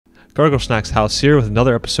Gargle Snack's house here with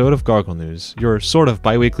another episode of Gargle News, your sort of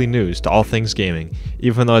bi-weekly news to all things gaming,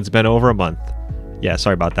 even though it's been over a month. Yeah,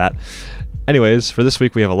 sorry about that. Anyways, for this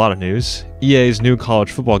week we have a lot of news. EA's new college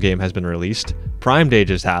football game has been released, Prime Day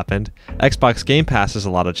just happened, Xbox Game Pass has a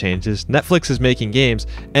lot of changes, Netflix is making games,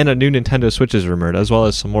 and a new Nintendo Switch is rumored, as well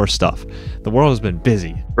as some more stuff. The world has been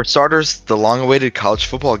busy. For starters, the long-awaited college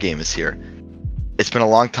football game is here. It's been a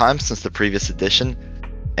long time since the previous edition,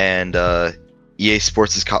 and EA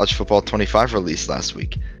Sports' College Football 25 released last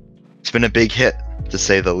week. It's been a big hit, to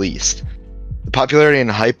say the least. The popularity and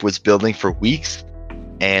hype was building for weeks,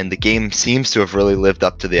 and the game seems to have really lived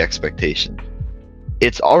up to the expectation.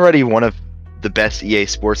 It's already one of the best EA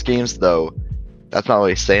Sports games, though that's not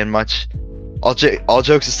really saying much. All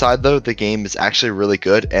jokes aside, though, the game is actually really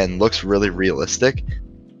good and looks really realistic.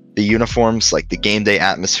 The uniforms, like the game day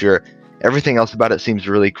atmosphere, everything else about it seems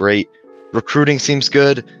really great. Recruiting seems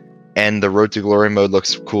good, and the Road to Glory mode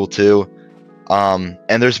looks cool too. And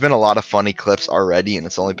there's been a lot of funny clips already, and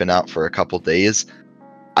it's only been out for a couple days.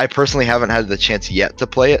 I personally haven't had the chance yet to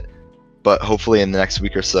play it, but hopefully in the next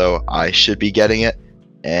week or so I should be getting it,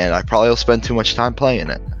 and I probably will spend too much time playing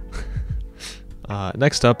it.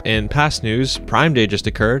 Next up, in past news, Prime Day just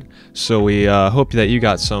occurred, so we hope that you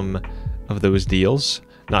got some of those deals.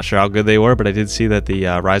 Not sure how good they were, but I did see that the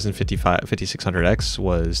Ryzen 5600X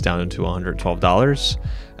was down to $112,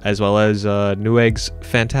 as well as Newegg's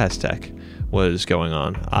Fantastech was going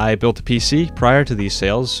on. I built a PC prior to these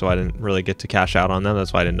sales, so I didn't really get to cash out on them.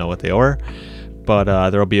 That's why I didn't know what they were. But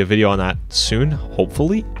there will be a video on that soon,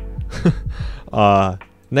 hopefully.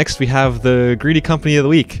 Next, we have the greedy company of the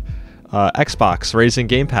week. Xbox raising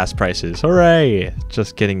Game Pass prices. Hooray!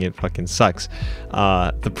 Just kidding, it fucking sucks.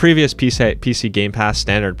 The previous PC Game Pass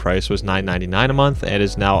standard price was $9.99 a month and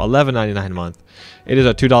is now $11.99 a month. It is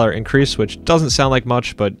a $2 increase, which doesn't sound like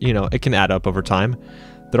much, but you know, it can add up over time.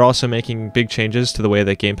 They're also making big changes to the way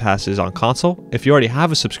that Game Pass is on console. If you already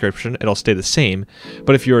have a subscription, it'll stay the same,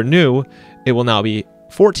 but if you're new, it will now be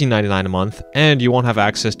 $14.99 a month, and you won't have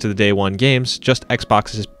access to the day one games, just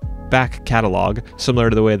Xbox's back catalog, similar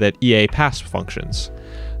to the way that EA Pass functions.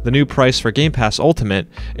 The new price for Game Pass Ultimate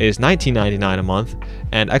is $19.99 a month,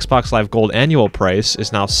 and Xbox Live Gold annual price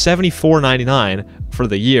is now $74.99 for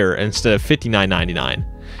the year instead of $59.99.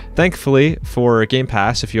 Thankfully, for Game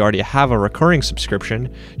Pass, if you already have a recurring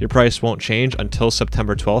subscription, your price won't change until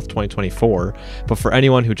September 12th, 2024, but for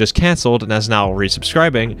anyone who just canceled and is now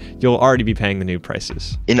resubscribing, you'll already be paying the new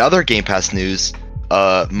prices. In other Game Pass news,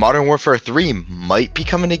 Modern Warfare 3 might be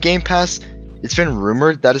coming to Game Pass. It's been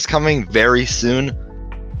rumored that it's coming very soon,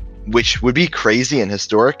 which would be crazy and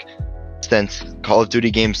historic, since Call of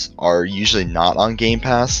Duty games are usually not on Game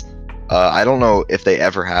Pass. I don't know if they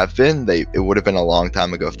ever have been. It would have been a long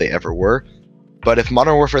time ago if they ever were. But if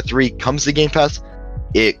Modern Warfare 3 comes to Game Pass,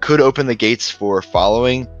 it could open the gates for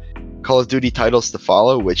following Call of Duty titles to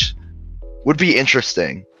follow, which would be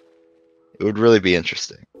interesting. It would really be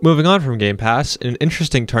interesting. Moving on from Game Pass, in an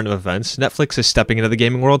interesting turn of events, Netflix is stepping into the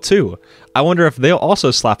gaming world too. I wonder if they'll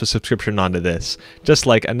also slap a subscription onto this, just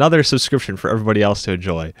like another subscription for everybody else to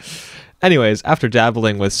enjoy. Anyways, after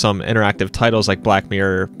dabbling with some interactive titles like Black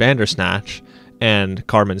Mirror, Bandersnatch, and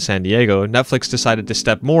Carmen Sandiego, Netflix decided to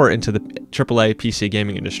step more into the AAA PC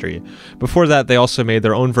gaming industry. Before that, they also made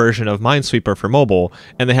their own version of Minesweeper for mobile,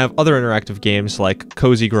 and they have other interactive games like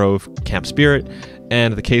Cozy Grove, Camp Spirit,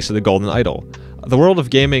 and The Case of the Golden Idol. The world of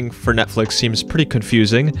gaming for Netflix seems pretty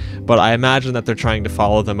confusing, but I imagine that they're trying to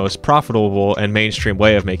follow the most profitable and mainstream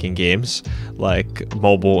way of making games, like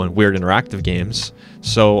mobile and weird interactive games.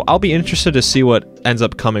 So I'll be interested to see what ends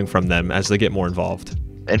up coming from them as they get more involved.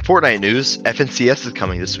 In Fortnite news, FNCS is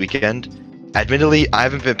coming this weekend. Admittedly, I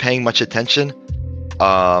haven't been paying much attention.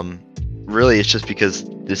 Really, it's just because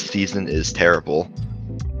this season is terrible,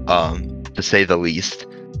 to say the least.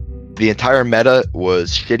 The entire meta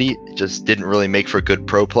was shitty, it just didn't really make for good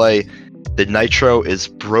pro play. The nitro is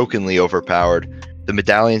brokenly overpowered. The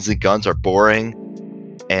medallions and guns are boring,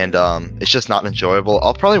 and it's just not enjoyable.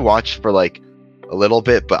 I'll probably watch for like a little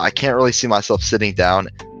bit, but I can't really see myself sitting down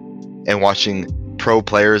and watching pro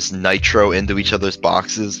players nitro into each other's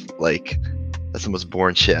boxes. Like, that's the most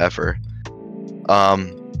boring shit ever.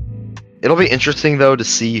 It'll be interesting though to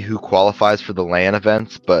see who qualifies for the LAN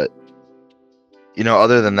events, but you know,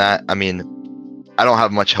 other than that, I mean, I don't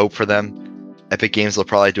have much hope for them. Epic Games will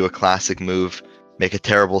probably do a classic move, make a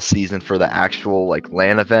terrible season for the actual like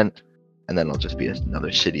LAN event, and then it'll just be another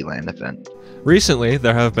shitty LAN event. Recently,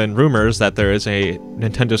 there have been rumors that there is a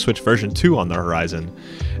Nintendo Switch version 2 on the horizon.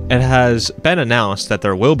 It has been announced that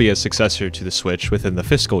there will be a successor to the Switch within the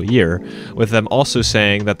fiscal year, with them also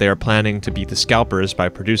saying that they are planning to beat the scalpers by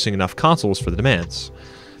producing enough consoles for the demands.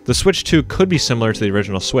 The Switch 2 could be similar to the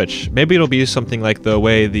original Switch. Maybe it'll be something like the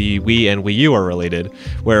way the Wii and Wii U are related,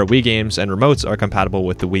 where Wii games and remotes are compatible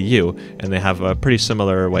with the Wii U, and they have a pretty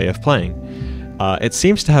similar way of playing. It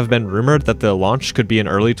seems to have been rumored that the launch could be in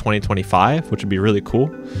early 2025, which would be really cool,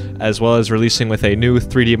 as well as releasing with a new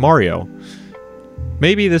 3D Mario.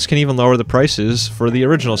 Maybe this can even lower the prices for the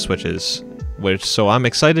original Switches, so I'm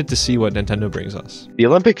excited to see what Nintendo brings us. The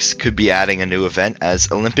Olympics could be adding a new event,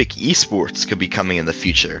 as Olympic esports could be coming in the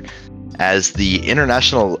future, as the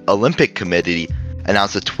International Olympic Committee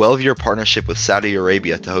announced a 12-year partnership with Saudi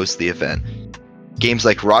Arabia to host the event. Games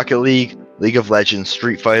like Rocket League, League of Legends,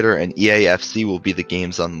 Street Fighter, and EAFC will be the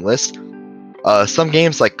games on the list. Some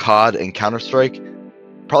games like COD and Counter-Strike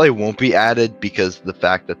probably won't be added because of the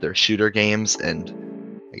fact that they're shooter games, and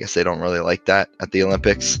I guess they don't really like that at the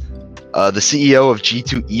Olympics. The CEO of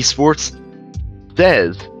G2 Esports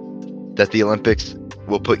says that the Olympics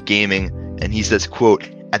will put gaming, and he says, quote,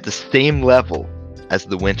 at the same level as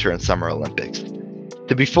the Winter and Summer Olympics.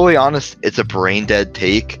 To be fully honest, it's a brain dead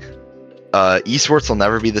take. Esports will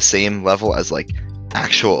never be the same level as like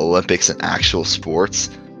actual Olympics and actual sports,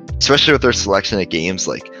 especially with their selection of games.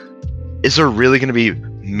 Like, is there really going to be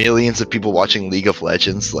millions of people watching League of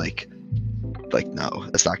Legends? Like no,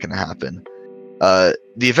 that's not going to happen.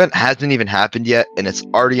 The event hasn't even happened yet, and it's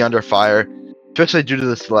already under fire, especially due to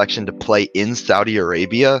the selection to play in Saudi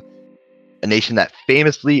Arabia, a nation that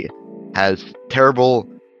famously has terrible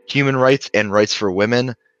human rights and rights for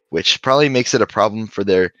women, which probably makes it a problem for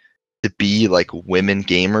there to be like women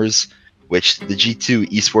gamers, which the G2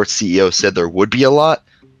 esports CEO said there would be a lot.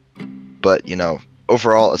 But, you know,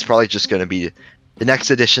 overall, it's probably just going to be the next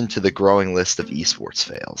addition to the growing list of esports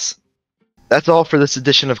fails. That's all for this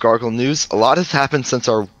edition of Gargle News. A lot has happened since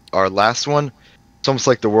our last one. It's almost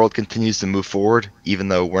like the world continues to move forward, even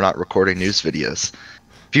though we're not recording news videos.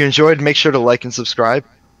 If you enjoyed, make sure to like and subscribe,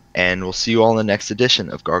 and we'll see you all in the next edition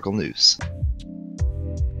of Gargle News.